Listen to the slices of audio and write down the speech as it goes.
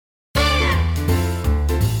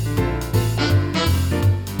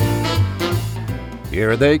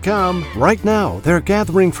Here they come. Right now, they're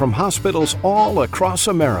gathering from hospitals all across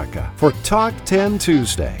America for Talk 10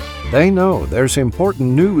 Tuesday. They know there's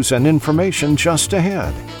important news and information just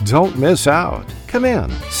ahead. Don't miss out. Come in,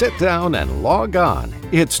 sit down, and log on.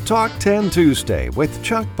 It's Talk 10 Tuesday with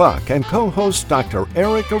Chuck Buck and co-host Dr.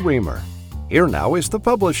 Erica Remer. Here now is the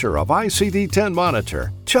publisher of ICD-10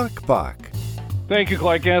 Monitor, Chuck Buck. Thank you,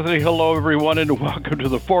 Clark Anthony. Hello, everyone, and welcome to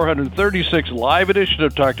the 436th live edition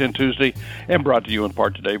of Talk 10 Tuesday, and brought to you in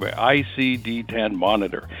part today by ICD-10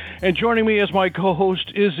 Monitor. And joining me as my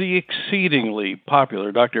co-host is the exceedingly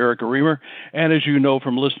popular Dr. Erica Remer. And as you know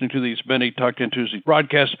from listening to these many Talk 10 Tuesday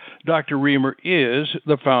broadcasts, Dr. Remer is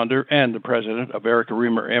the founder and the president of Erica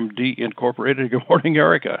Remer, MD, Incorporated. Good morning,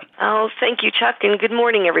 Erica. Oh, thank you, Chuck, and good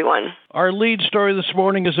morning, everyone. Our lead story this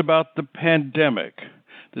morning is about the pandemic.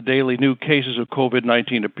 The daily new cases of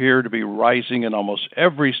COVID-19 appear to be rising in almost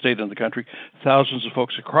every state in the country. Thousands of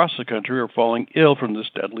folks across the country are falling ill from this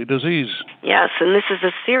deadly disease. Yes, and this is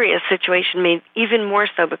a serious situation, made even more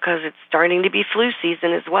so because it's starting to be flu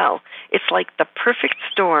season as well. It's like the perfect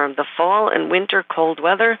storm, the fall and winter cold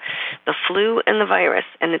weather, the flu and the virus,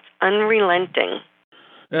 and it's unrelenting.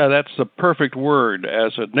 Yeah, that's the perfect word.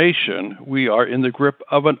 As a nation, we are in the grip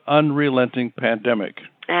of an unrelenting pandemic.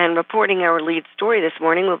 And reporting our lead story this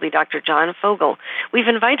morning will be Dr. John Foggle. We've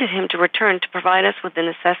invited him to return to provide us with an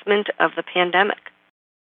assessment of the pandemic.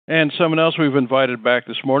 And someone else we've invited back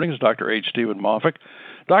this morning is Dr. H. Stephen Moffic.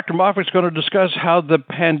 Dr. Moffic's going to discuss how the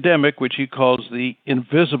pandemic, which he calls the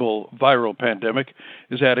invisible viral pandemic,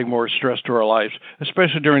 is adding more stress to our lives,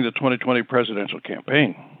 especially during the 2020 presidential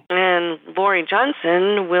campaign. And Laurie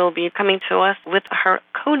Johnson will be coming to us with her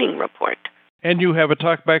coding report. And you have a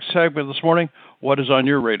TalkBack segment this morning. What is on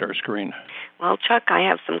your radar screen? Well, Chuck, I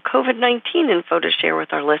have some COVID-19 info to share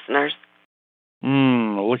with our listeners.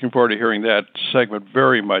 Looking forward to hearing that segment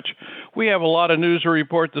very much. We have a lot of news to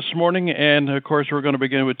report this morning, and of course, we're going to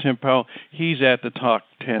begin with Tim Powell. He's at the Talk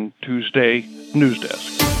 10 Tuesday News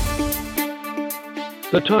Desk.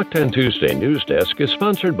 The Talk 10 Tuesday News Desk is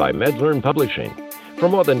sponsored by MedLearn Publishing. For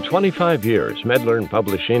more than 25 years, MedLearn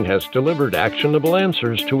Publishing has delivered actionable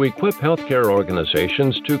answers to equip healthcare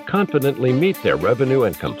organizations to confidently meet their revenue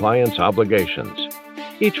and compliance obligations.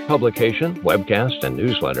 Each publication, webcast, and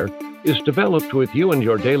newsletter is developed with you and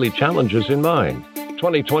your daily challenges in mind.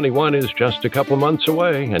 2021 is just a couple months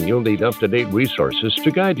away, and you'll need up-to-date resources to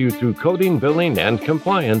guide you through coding, billing, and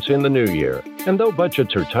compliance in the new year. And though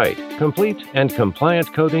budgets are tight, complete and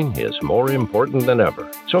compliant coding is more important than ever.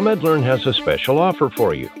 So MedLearn has a special offer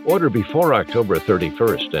for you. Order before October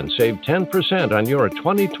 31st and save 10% on your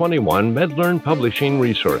 2021 MedLearn Publishing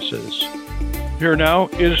resources. Here now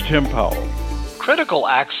is Tim Powell. Critical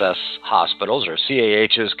access hospitals, or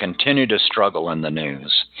CAHs, continue to struggle in the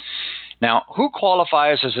news. Now, who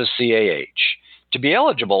qualifies as a CAH? To be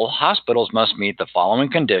eligible, hospitals must meet the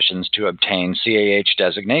following conditions to obtain CAH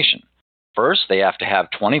designation. First, they have to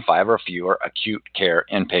have 25 or fewer acute care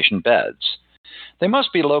inpatient beds. They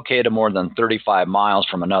must be located more than 35 miles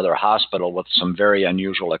from another hospital, with some very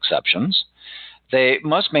unusual exceptions. They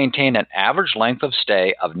must maintain an average length of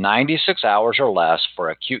stay of 96 hours or less for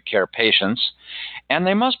acute care patients, and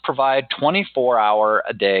they must provide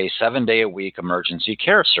 24-hour-a-day, 7-day-a-week emergency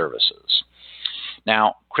care services.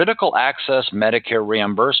 Now, critical access Medicare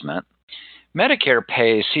reimbursement. Medicare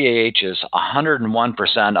pays CAHs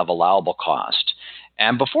 101% of allowable cost.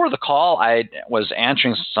 And before the call, I was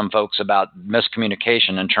answering some folks about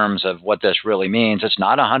miscommunication in terms of what this really means. It's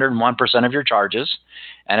not 101% of your charges,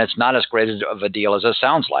 and it's not as great of a deal as it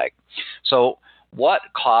sounds like. So what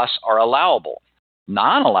costs are allowable?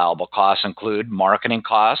 Non-allowable costs include marketing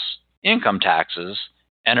costs, income taxes,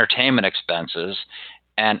 entertainment expenses,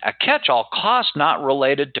 and a catch-all cost not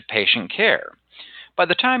related to patient care. By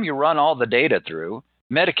the time you run all the data through,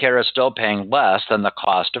 Medicare is still paying less than the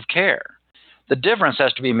cost of care. The difference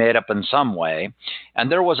has to be made up in some way, and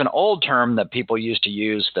there was an old term that people used to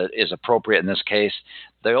use that is appropriate in this case.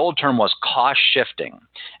 The old term was cost shifting,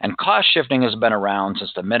 and cost shifting has been around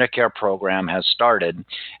since the Medicare program has started,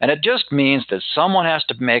 and it just means that someone has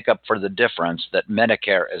to make up for the difference that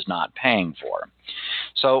Medicare is not paying for.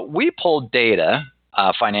 So we pulled data,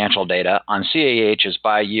 financial data, on CAHs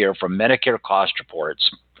by year from Medicare cost reports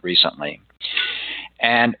recently,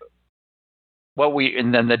 and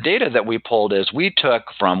then the data that we pulled is we took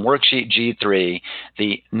from worksheet G3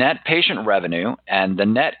 the net patient revenue and the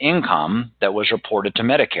net income that was reported to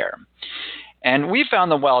Medicare. And we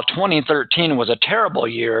found that while 2013 was a terrible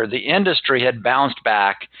year, the industry had bounced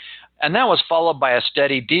back, and that was followed by a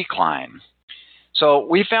steady decline. So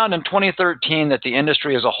we found in 2013 that the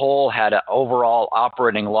industry as a whole had an overall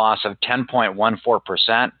operating loss of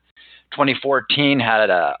 10.14%. 2014 had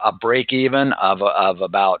a break even of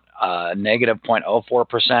about negative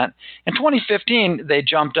 0.04%. In 2015, they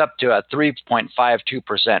jumped up to a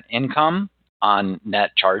 3.52% income on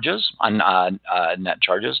net charges, and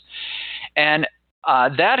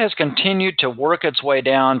that has continued to work its way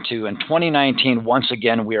down to, in 2019, once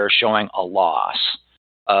again, we are showing a loss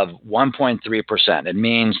of 1.3%. It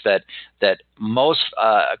means that most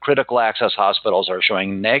critical access hospitals are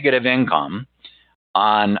showing negative income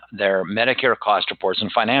on their Medicare cost reports and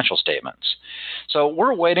financial statements. So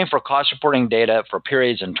we're waiting for cost reporting data for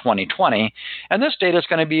periods in 2020, and this data is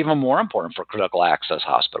going to be even more important for critical access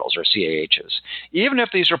hospitals, or CAHs. Even if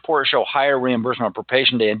these reports show higher reimbursement per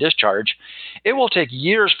patient day and discharge, it will take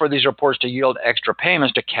years for these reports to yield extra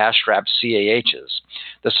payments to cash-strapped CAHs.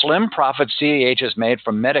 The slim profit CAHs made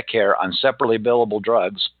from Medicare on separately billable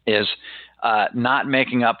drugs is not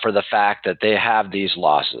making up for the fact that they have these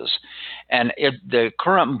losses. And the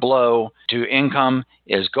current blow to income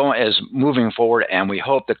is moving forward, and we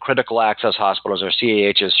hope that critical access hospitals, or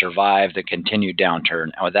CAHs, survive the continued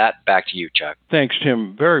downturn. And with that, back to you, Chuck. Thanks,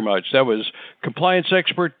 Tim, very much. That was compliance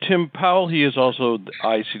expert Tim Powell. He is also the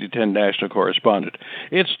ICD-10 national correspondent.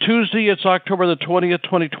 It's Tuesday. It's October the 20th,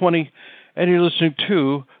 2020, and you're listening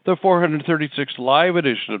to the 436th live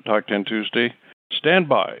edition of Talk 10 Tuesday. Stand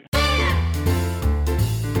by.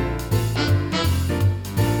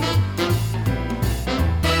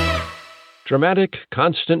 Dramatic,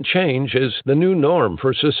 constant change is the new norm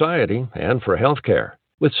for society and for healthcare.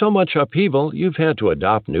 With so much upheaval, you've had to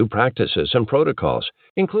adopt new practices and protocols,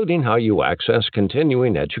 including how you access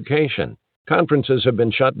continuing education. Conferences have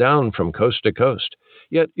been shut down from coast to coast,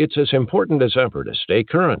 yet it's as important as ever to stay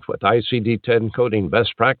current with ICD-10 coding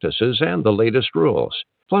best practices and the latest rules.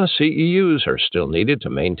 Plus, CEUs are still needed to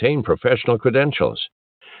maintain professional credentials.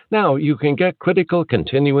 Now you can get critical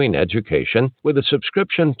continuing education with a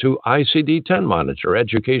subscription to ICD-10 Monitor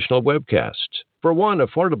educational webcasts. For one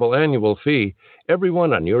affordable annual fee,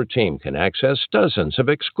 everyone on your team can access dozens of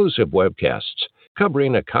exclusive webcasts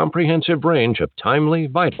covering a comprehensive range of timely,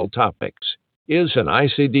 vital topics. Is an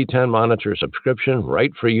ICD-10 Monitor subscription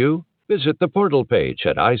right for you? Visit the portal page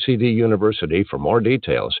at ICD University for more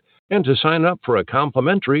details and to sign up for a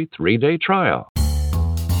complimentary 3-day trial.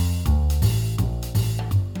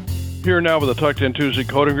 Here now with the Talk 10 Tuesday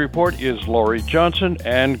Coding Report is Laurie Johnson,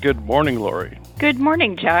 and good morning, Laurie. Good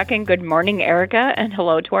morning, Chuck, and good morning, Erica, and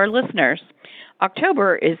hello to our listeners.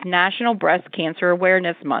 October is National Breast Cancer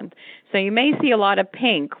Awareness Month, so you may see a lot of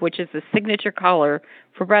pink, which is the signature color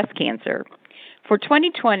for breast cancer. For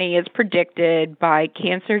 2020, it's predicted by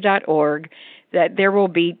cancer.org that there will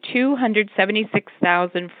be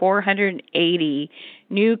 276,480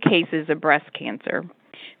 new cases of breast cancer.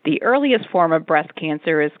 The earliest form of breast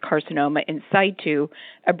cancer is carcinoma in situ,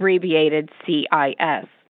 abbreviated CIS.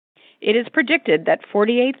 It is predicted that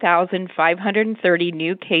 48,530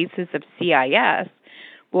 new cases of CIS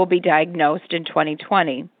will be diagnosed in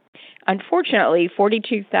 2020. Unfortunately,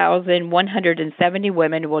 42,170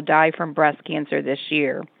 women will die from breast cancer this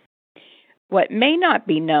year. What may not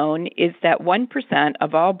be known is that 1%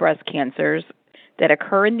 of all breast cancers that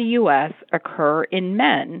occur in the U.S. occur in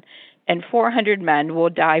men, and 400 men will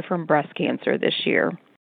die from breast cancer this year.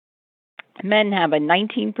 Men have a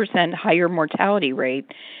 19% higher mortality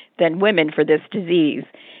rate than women for this disease,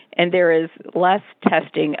 and there is less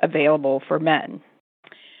testing available for men.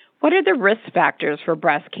 What are the risk factors for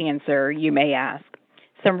breast cancer, you may ask?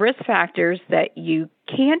 Some risk factors that you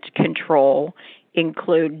can't control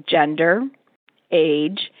include gender,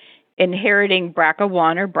 age, inheriting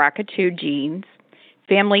BRCA1 or BRCA2 genes,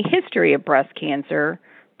 family history of breast cancer,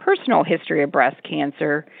 personal history of breast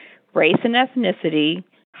cancer, race and ethnicity,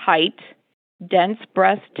 height, dense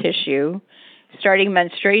breast tissue, starting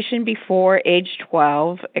menstruation before age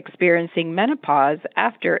 12, experiencing menopause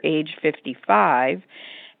after age 55,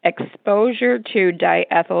 exposure to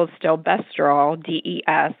diethylstilbestrol,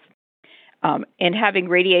 DES, and having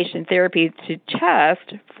radiation therapy to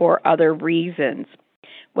test for other reasons.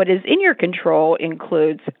 What is in your control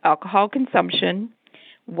includes alcohol consumption,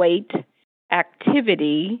 weight,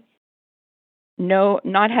 activity,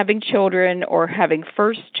 not having children or having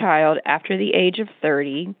first child after the age of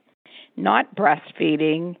 30, not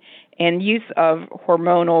breastfeeding, and use of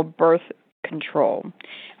hormonal birth control,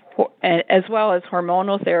 as well as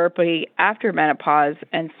hormonal therapy after menopause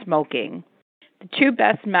and smoking. The two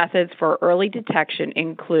best methods for early detection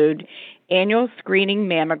include annual screening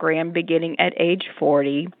mammogram beginning at age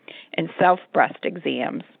 40 and self-breast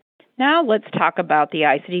exams. Now let's talk about the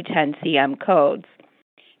ICD-10-CM codes.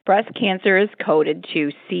 Breast cancer is coded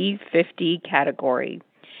to C50 category.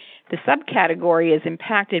 The subcategory is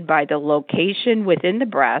impacted by the location within the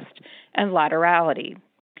breast and laterality.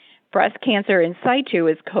 Breast cancer in situ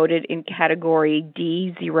is coded in category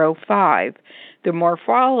D05. The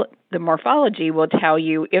morphology will tell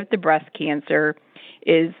you if the breast cancer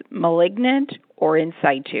is malignant or in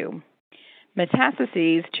situ.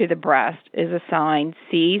 Metastases to the breast is assigned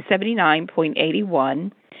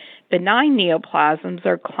C79.81. Benign neoplasms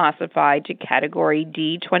are classified to category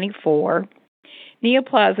D24.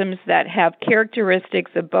 Neoplasms that have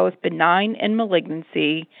characteristics of both benign and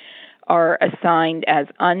malignancy are assigned as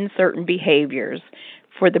uncertain behaviors.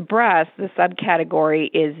 For the breast, the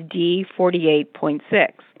subcategory is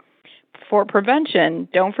D48.6. For prevention,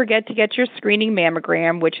 don't forget to get your screening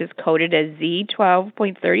mammogram, which is coded as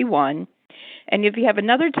Z12.31. And if you have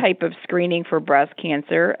another type of screening for breast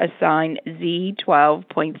cancer, assign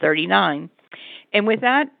Z12.39. And with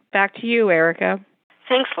that, back to you, Erica.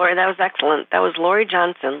 Thanks, Laurie. That was excellent. That was Laurie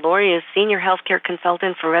Johnson. Laurie is Senior Healthcare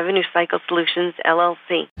Consultant for Revenue Cycle Solutions,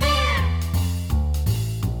 LLC.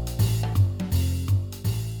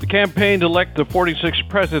 The campaign to elect the 46th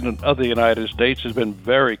President of the United States has been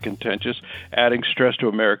very contentious, adding stress to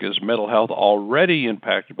America's mental health already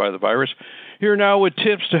impacted by the virus. Here now with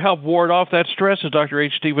tips to help ward off that stress is Dr.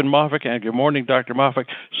 H. Stephen Moffic. And good morning, Dr. Moffic.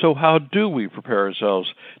 So how do we prepare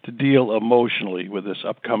ourselves to deal emotionally with this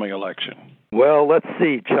upcoming election? Well, let's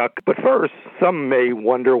see, Chuck. But first, some may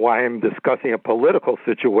wonder why I'm discussing a political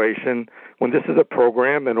situation when this is a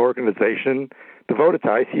program and organization devoted to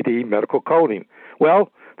ICD medical coding.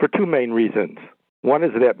 Well, for two main reasons. One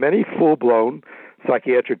is that many full-blown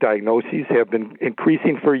psychiatric diagnoses have been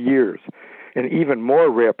increasing for years, and even more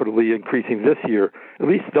rapidly increasing this year, at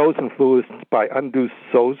least those influenced by undue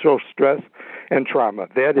social stress and trauma.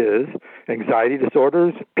 That is, anxiety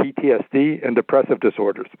disorders, PTSD, and depressive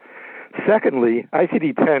disorders. Secondly,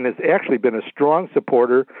 ICD-10 has actually been a strong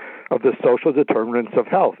supporter of the social determinants of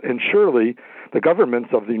health, and surely the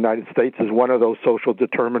governments of the United States is one of those social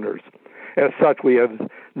determinants. As such, we have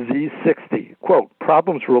Z60, quote,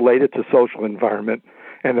 problems related to social environment,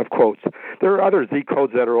 end of quotes. There are other Z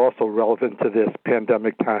codes that are also relevant to this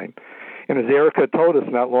pandemic time. And as Erica told us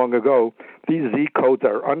not long ago, these Z codes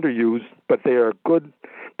are underused, but they are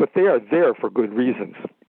there for good reasons.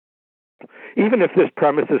 Even if this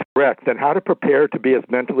premise is correct, then how to prepare to be as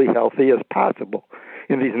mentally healthy as possible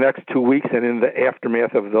in these next 2 weeks and in the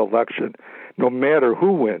aftermath of the election, no matter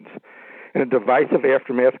who wins. And a divisive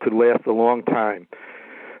aftermath could last a long time.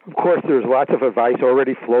 Of course, there's lots of advice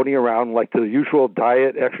already floating around, like the usual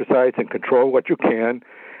diet, exercise, and control what you can,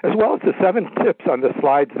 as well as the 7 tips on the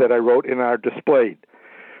slides that I wrote in our display.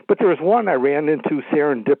 But there was one I ran into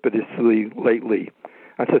serendipitously lately.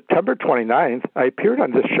 On September 29th, I appeared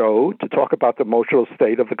on this show to talk about the emotional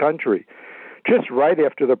state of the country. Just right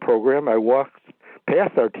after the program, I walked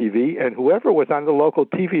past our TV, and whoever was on the local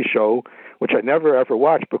TV show, which I never ever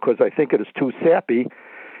watched because I think it is too sappy,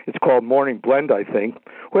 it's called Morning Blend, I think,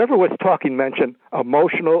 whoever was talking mentioned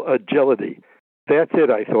emotional agility. That's it,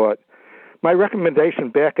 I thought. My recommendation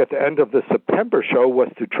back at the end of the September show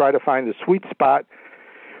was to try to find the sweet spot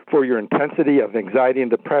for your intensity of anxiety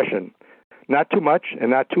and depression. Not too much and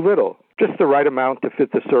not too little, just the right amount to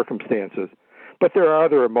fit the circumstances. But there are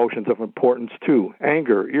other emotions of importance too,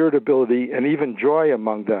 anger, irritability, and even joy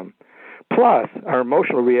among them. Plus, our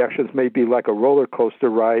emotional reactions may be like a roller coaster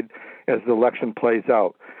ride as the election plays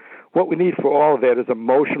out. What we need for all of that is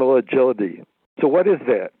emotional agility. So what is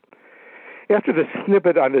that? After the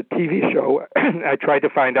snippet on the TV show, I tried to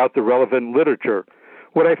find out the relevant literature.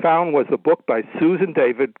 What I found was a book by Susan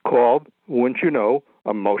David called, wouldn't you know,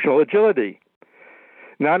 Emotional Agility.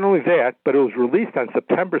 Not only that, but it was released on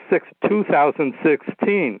September 6,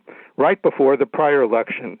 2016, right before the prior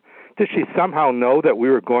election. Did she somehow know that we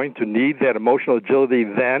were going to need that emotional agility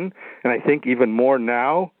then, and I think even more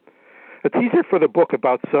now? A teaser for the book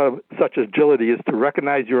about such agility is to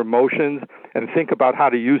recognize your emotions and think about how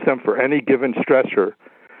to use them for any given stressor.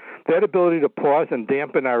 That ability to pause and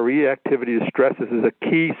dampen our reactivity to stresses is a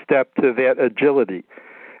key step to that agility.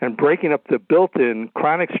 And breaking up the built-in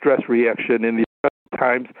chronic stress reaction in the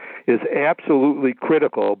times is absolutely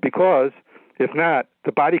critical because, if not,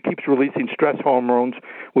 the body keeps releasing stress hormones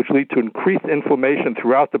which lead to increased inflammation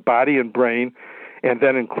throughout the body and brain, and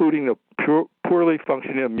then including a poorly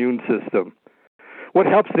functioning immune system. What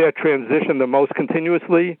helps that transition the most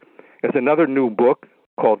continuously is another new book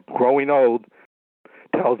called Growing Old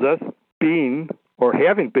tells us being or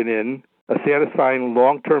having been in a satisfying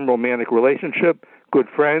long-term romantic relationship, good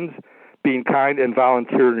friends, being kind, and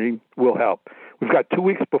volunteering will help. We've got 2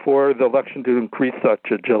 weeks before the election to increase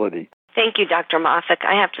such agility. Thank you, Dr. Moffic.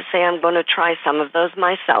 I have to say I'm going to try some of those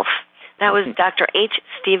myself. That was Dr. H.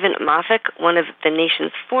 Stephen Moffic, one of the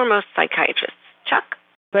nation's foremost psychiatrists. Chuck?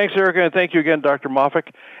 Thanks, Erica, and thank you again, Dr.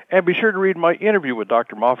 Moffic. And be sure to read my interview with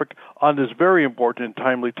Dr. Moffic on this very important and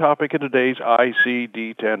timely topic in today's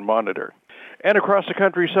ICD-10 Monitor. And across the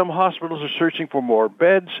country, some hospitals are searching for more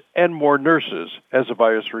beds and more nurses as the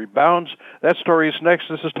virus rebounds. That story is next.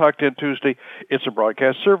 This is Talk 10 Tuesday. It's a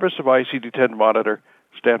broadcast service of ICD-10 Monitor.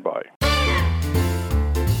 Stand by.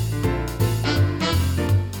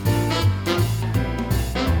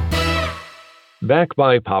 Back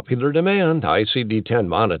by popular demand, ICD-10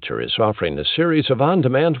 Monitor is offering a series of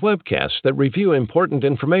on-demand webcasts that review important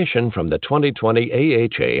information from the 2020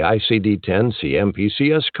 AHA ICD-10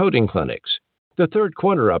 CMPCS coding clinics. The third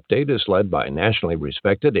quarter update is led by nationally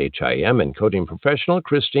respected HIM and coding professional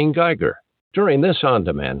Christine Geiger. During this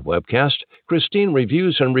on-demand webcast, Christine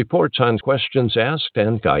reviews and reports on questions asked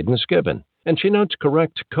and guidance given, and she notes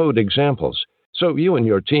correct code examples, so you and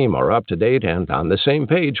your team are up to date and on the same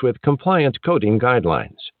page with compliant coding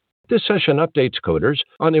guidelines. This session updates coders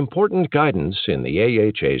on important guidance in the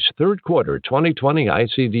AHA's third quarter 2020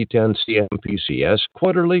 ICD-10 CMPCS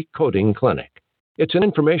quarterly coding clinic. It's an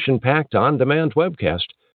information-packed on-demand webcast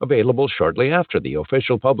available shortly after the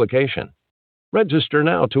official publication. Register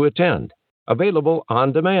now to attend. Available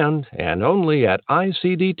on demand and only at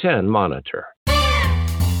ICD-10 Monitor.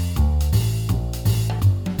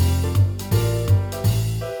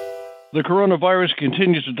 The coronavirus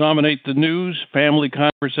continues to dominate the news, family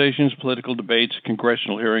conversations, political debates,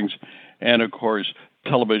 congressional hearings, and, of course,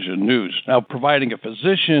 television news. Now, providing a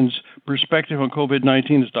physician's perspective on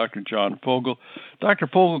COVID-19 is Dr. John Foggle. Dr.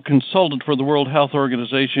 Foggle consulted for the World Health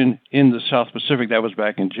Organization in the South Pacific. That was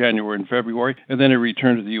back in January and February, and then he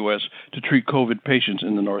returned to the U.S. to treat COVID patients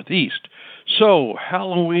in the Northeast. So,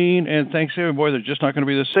 Halloween and Thanksgiving, boy, they're just not going to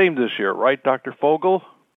be the same this year, right, Dr. Foggle?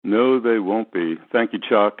 No, they won't be. Thank you,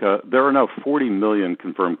 Chuck. There are now 40 million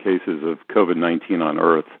confirmed cases of COVID-19 on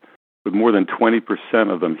Earth, with more than 20%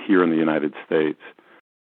 of them here in the United States.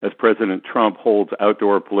 As President Trump holds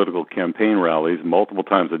outdoor political campaign rallies multiple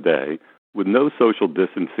times a day, with no social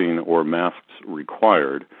distancing or masks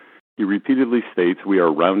required, he repeatedly states we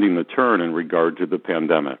are rounding the turn in regard to the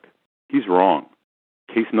pandemic. He's wrong.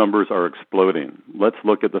 Case numbers are exploding. Let's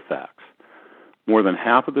look at the facts. More than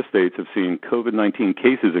half of the states have seen COVID-19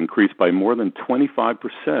 cases increase by more than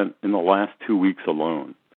 25% in the last 2 weeks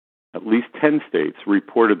alone. At least 10 states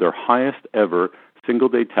reported their highest ever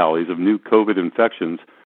single-day tallies of new COVID infections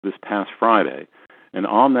this past Friday. And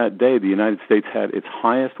on that day, the United States had its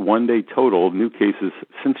highest one-day total of new cases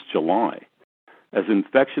since July. As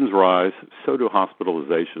infections rise, so do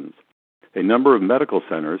hospitalizations. A number of medical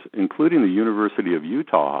centers, including the University of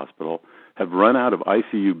Utah Hospital, have run out of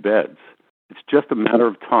ICU beds. It's just a matter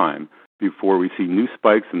of time before we see new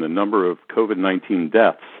spikes in the number of COVID-19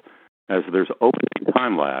 deaths, as there's opening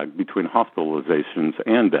time lag between hospitalizations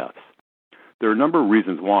and deaths. There are a number of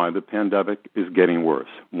reasons why the pandemic is getting worse.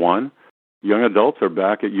 One, young adults are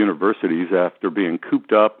back at universities after being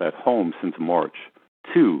cooped up at home since March.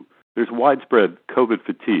 Two, there's widespread COVID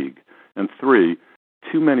fatigue. And three,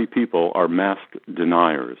 too many people are mask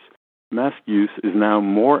deniers. Mask use is now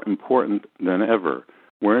more important than ever.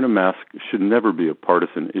 Wearing a mask should never be a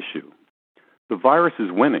partisan issue. The virus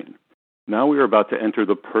is winning. Now we are about to enter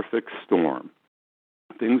the perfect storm.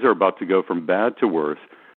 Things are about to go from bad to worse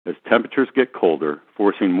as temperatures get colder,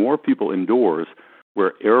 forcing more people indoors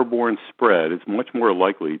where airborne spread is much more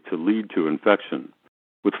likely to lead to infection.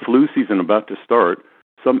 With flu season about to start,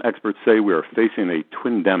 some experts say we are facing a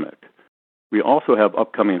twindemic. We also have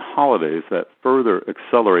upcoming holidays that further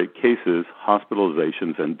accelerate cases,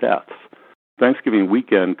 hospitalizations, and deaths. Thanksgiving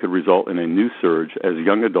weekend could result in a new surge as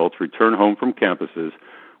young adults return home from campuses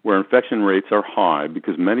where infection rates are high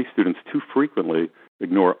because many students too frequently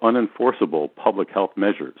ignore unenforceable public health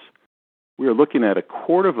measures. We are looking at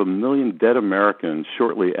 250,000 dead Americans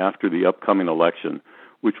shortly after the upcoming election,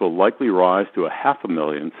 which will likely rise to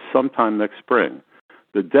 500,000 sometime next spring.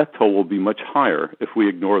 The death toll will be much higher if we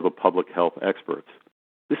ignore the public health experts.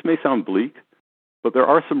 This may sound bleak, but there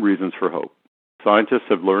are some reasons for hope. Scientists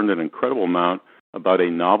have learned an incredible amount about a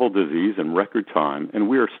novel disease in record time, and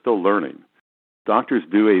we are still learning. Doctors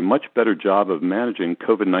do a much better job of managing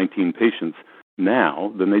COVID-19 patients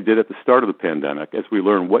now than they did at the start of the pandemic as we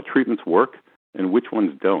learn what treatments work and which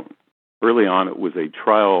ones don't. Early on, it was a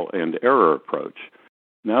trial and error approach.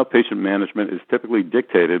 Now patient management is typically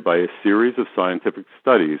dictated by a series of scientific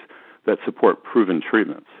studies that support proven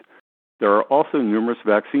treatments. There are also numerous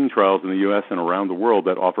vaccine trials in the U.S. and around the world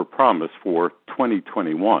that offer promise for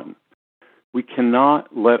 2021. We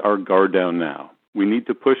cannot let our guard down now. We need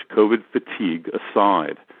to push COVID fatigue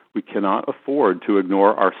aside. We cannot afford to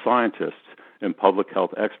ignore our scientists and public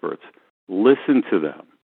health experts. Listen to them.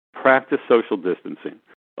 Practice social distancing.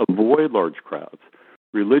 Avoid large crowds.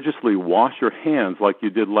 Religiously wash your hands like you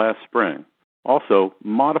did last spring. Also,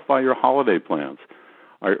 modify your holiday plans.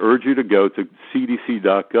 I urge you to go to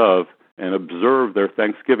cdc.gov and observe their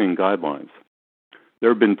Thanksgiving guidelines. There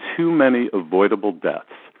have been too many avoidable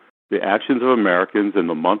deaths. The actions of Americans in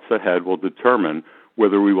the months ahead will determine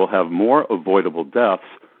whether we will have more avoidable deaths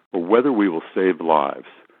or whether we will save lives.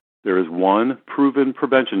 There is one proven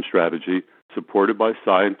prevention strategy supported by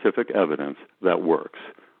scientific evidence that works.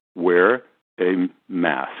 Wear a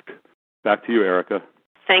mask. Back to you, Erica.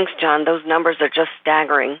 Thanks, John. Those numbers are just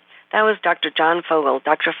staggering. That was Dr. John Foggle.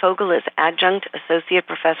 Dr. Foggle is Adjunct Associate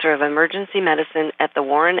Professor of Emergency Medicine at the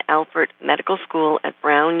Warren Alpert Medical School at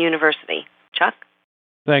Brown University. Chuck?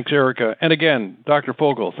 Thanks, Erica. And again, Dr.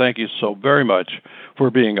 Foggle, thank you so very much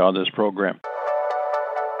for being on this program.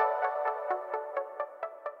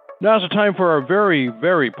 Now's the time for our very,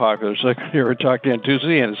 very popular segment here at Talk 10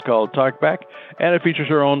 Tuesday, and it's called TalkBack, and it features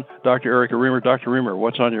our own Dr. Erica Remer. Dr. Remer,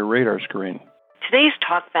 what's on your radar screen? Today's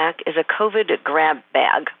TalkBack is a COVID grab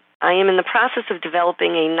bag. I am in the process of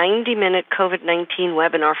developing a 90-minute COVID-19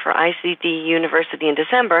 webinar for ICD University in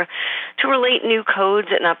December to relate new codes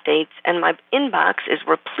and updates, and my inbox is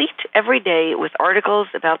replete every day with articles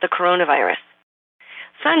about the coronavirus.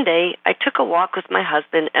 Sunday, I took a walk with my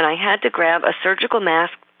husband, and I had to grab a surgical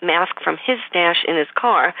mask from his stash in his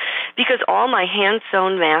car because all my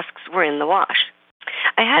hand-sewn masks were in the wash.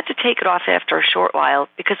 I had to take it off after a short while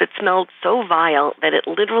because it smelled so vile that it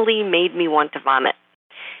literally made me want to vomit.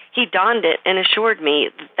 He donned it and assured me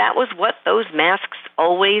that was what those masks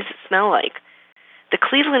always smell like. The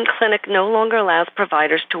Cleveland Clinic no longer allows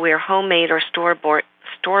providers to wear homemade or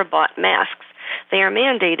store-bought masks. They are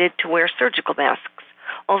mandated to wear surgical masks,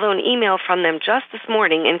 although an email from them just this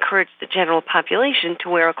morning encouraged the general population to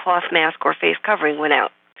wear a cloth mask or face covering when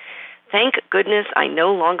out. Thank goodness I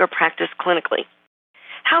no longer practice clinically.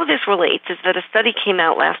 How this relates is that a study came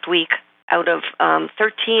out last week out of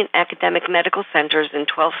 13 academic medical centers in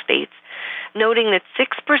 12 states, noting that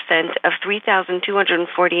 6% of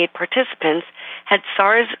 3,248 participants had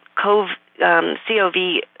SARS-CoV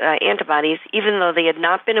antibodies, even though they had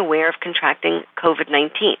not been aware of contracting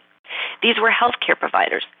COVID-19. These were healthcare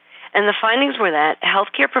providers. And the findings were that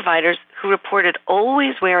healthcare providers who reported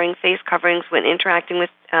always wearing face coverings when interacting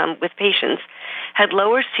with patients had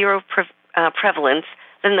lower seroprevalence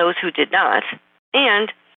than those who did not,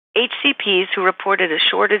 and HCPs who reported a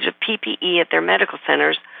shortage of PPE at their medical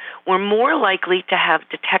centers were more likely to have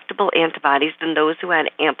detectable antibodies than those who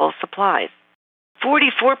had ample supplies.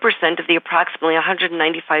 44% of the approximately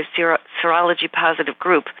 195 serology-positive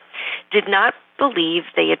group did not believe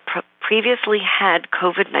they had previously had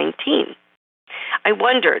COVID-19. I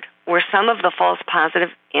wondered, were some of the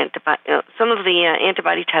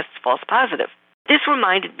antibody tests false positive? This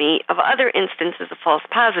reminded me of other instances of false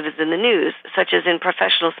positives in the news, such as in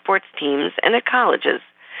professional sports teams and at colleges.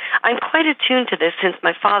 I'm quite attuned to this since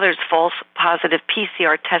my father's false positive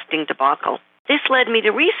PCR testing debacle. This led me to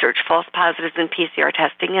research false positives in PCR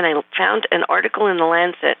testing, and I found an article in The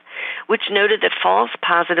Lancet which noted that false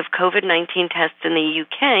positive COVID-19 tests in the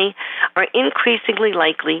UK are increasingly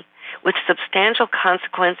likely, with substantial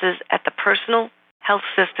consequences at the personal, health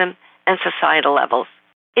system, and societal levels.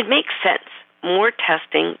 It makes sense. More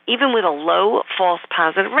testing, even with a low false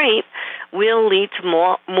positive rate, will lead to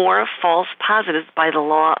more false positives by the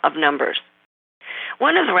law of numbers.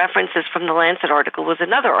 One of the references from the Lancet article was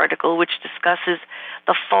another article which discusses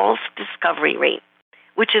the false discovery rate,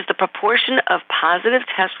 which is the proportion of positive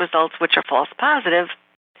test results which are false positive,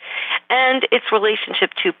 and its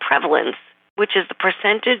relationship to prevalence, which is the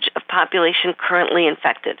percentage of population currently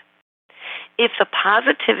infected. If the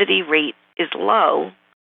positivity rate is low,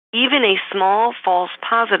 even a small false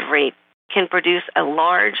positive rate can produce a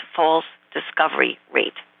large false discovery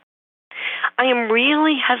rate. I am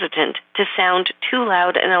really hesitant to sound too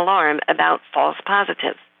loud an alarm about false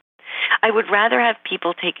positives. I would rather have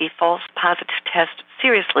people take a false positive test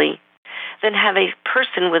seriously than have a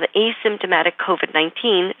person with asymptomatic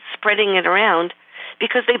COVID-19 spreading it around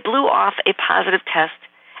because they blew off a positive test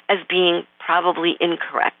as being probably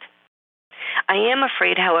incorrect. I am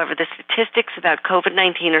afraid, however, the statistics about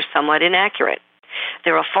COVID-19 are somewhat inaccurate.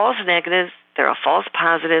 There are false negatives, there are false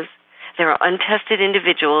positives, there are untested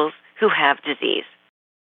individuals who have disease.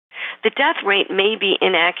 The death rate may be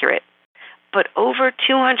inaccurate, but over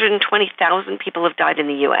 220,000 people have died in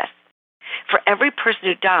the U.S. For every person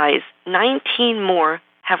who dies, 19 more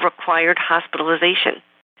have required hospitalization.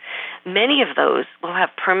 Many of those will have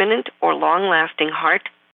permanent or long-lasting heart,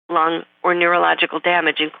 lung, or neurological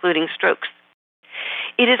damage, including strokes.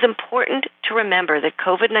 It is important to remember that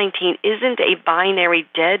COVID-19 isn't a binary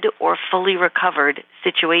dead or fully recovered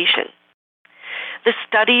situation. The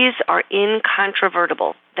studies are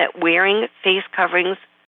incontrovertible that wearing face coverings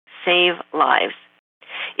save lives.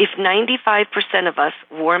 If 95% of us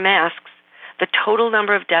wore masks, the total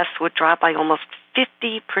number of deaths would drop by almost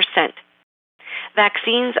 50%.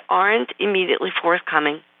 Vaccines aren't immediately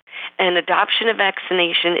forthcoming, and adoption of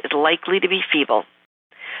vaccination is likely to be feeble.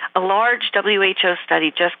 A large WHO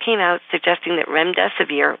study just came out suggesting that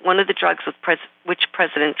remdesivir, one of the drugs which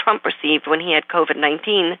President Trump received when he had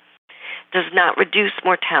COVID-19, does not reduce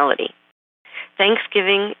mortality.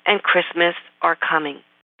 Thanksgiving and Christmas are coming.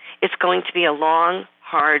 It's going to be a long,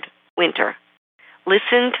 hard winter.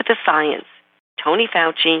 Listen to the science, Tony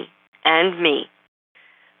Fauci, and me.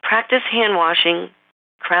 Practice hand washing,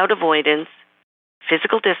 crowd avoidance,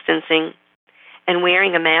 physical distancing, and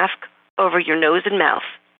wearing a mask over your nose and mouth.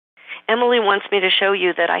 Emily wants me to show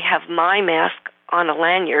you that I have my mask on a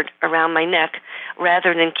lanyard around my neck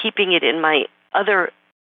rather than keeping it in my other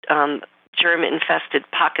germ-infested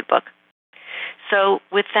pocketbook. So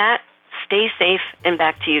with that, stay safe, and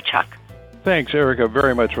back to you, Chuck. Thanks, Erica,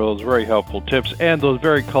 very much for those very helpful tips and those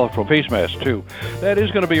very colorful face masks, too. That is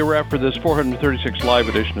going to be a wrap for this 436 live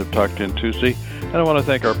edition of Talk 10 Tuesday. And I want to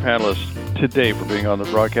thank our panelists today for being on the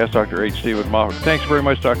broadcast, Dr. H. Stephen Moffic. Thanks very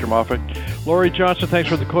much, Dr. Moffic. Laurie Johnson, thanks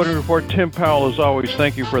for the coding report. Tim Powell, as always,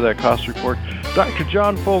 thank you for that cost report. Dr.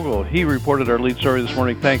 John Foggle, he reported our lead story this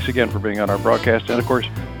morning. Thanks again for being on our broadcast. And, of course,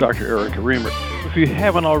 Dr. Erica Remer. If you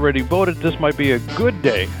haven't already voted, this might be a good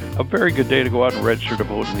day, a very good day to go out and register to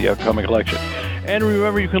vote in the upcoming election. And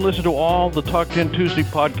remember, you can listen to all the Talk 10 Tuesday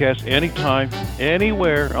podcasts anytime,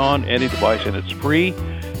 anywhere, on any device, and it's free.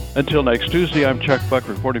 Until next Tuesday, I'm Chuck Buck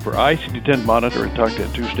reporting for ICD-10 Monitor and Talk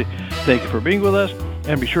 10 Tuesday. Thank you for being with us,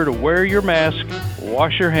 and be sure to wear your mask,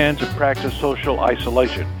 wash your hands, and practice social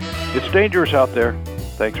isolation. It's dangerous out there.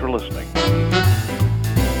 Thanks for listening.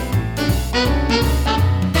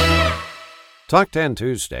 Talk 10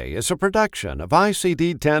 Tuesday is a production of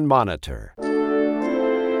ICD-10 Monitor.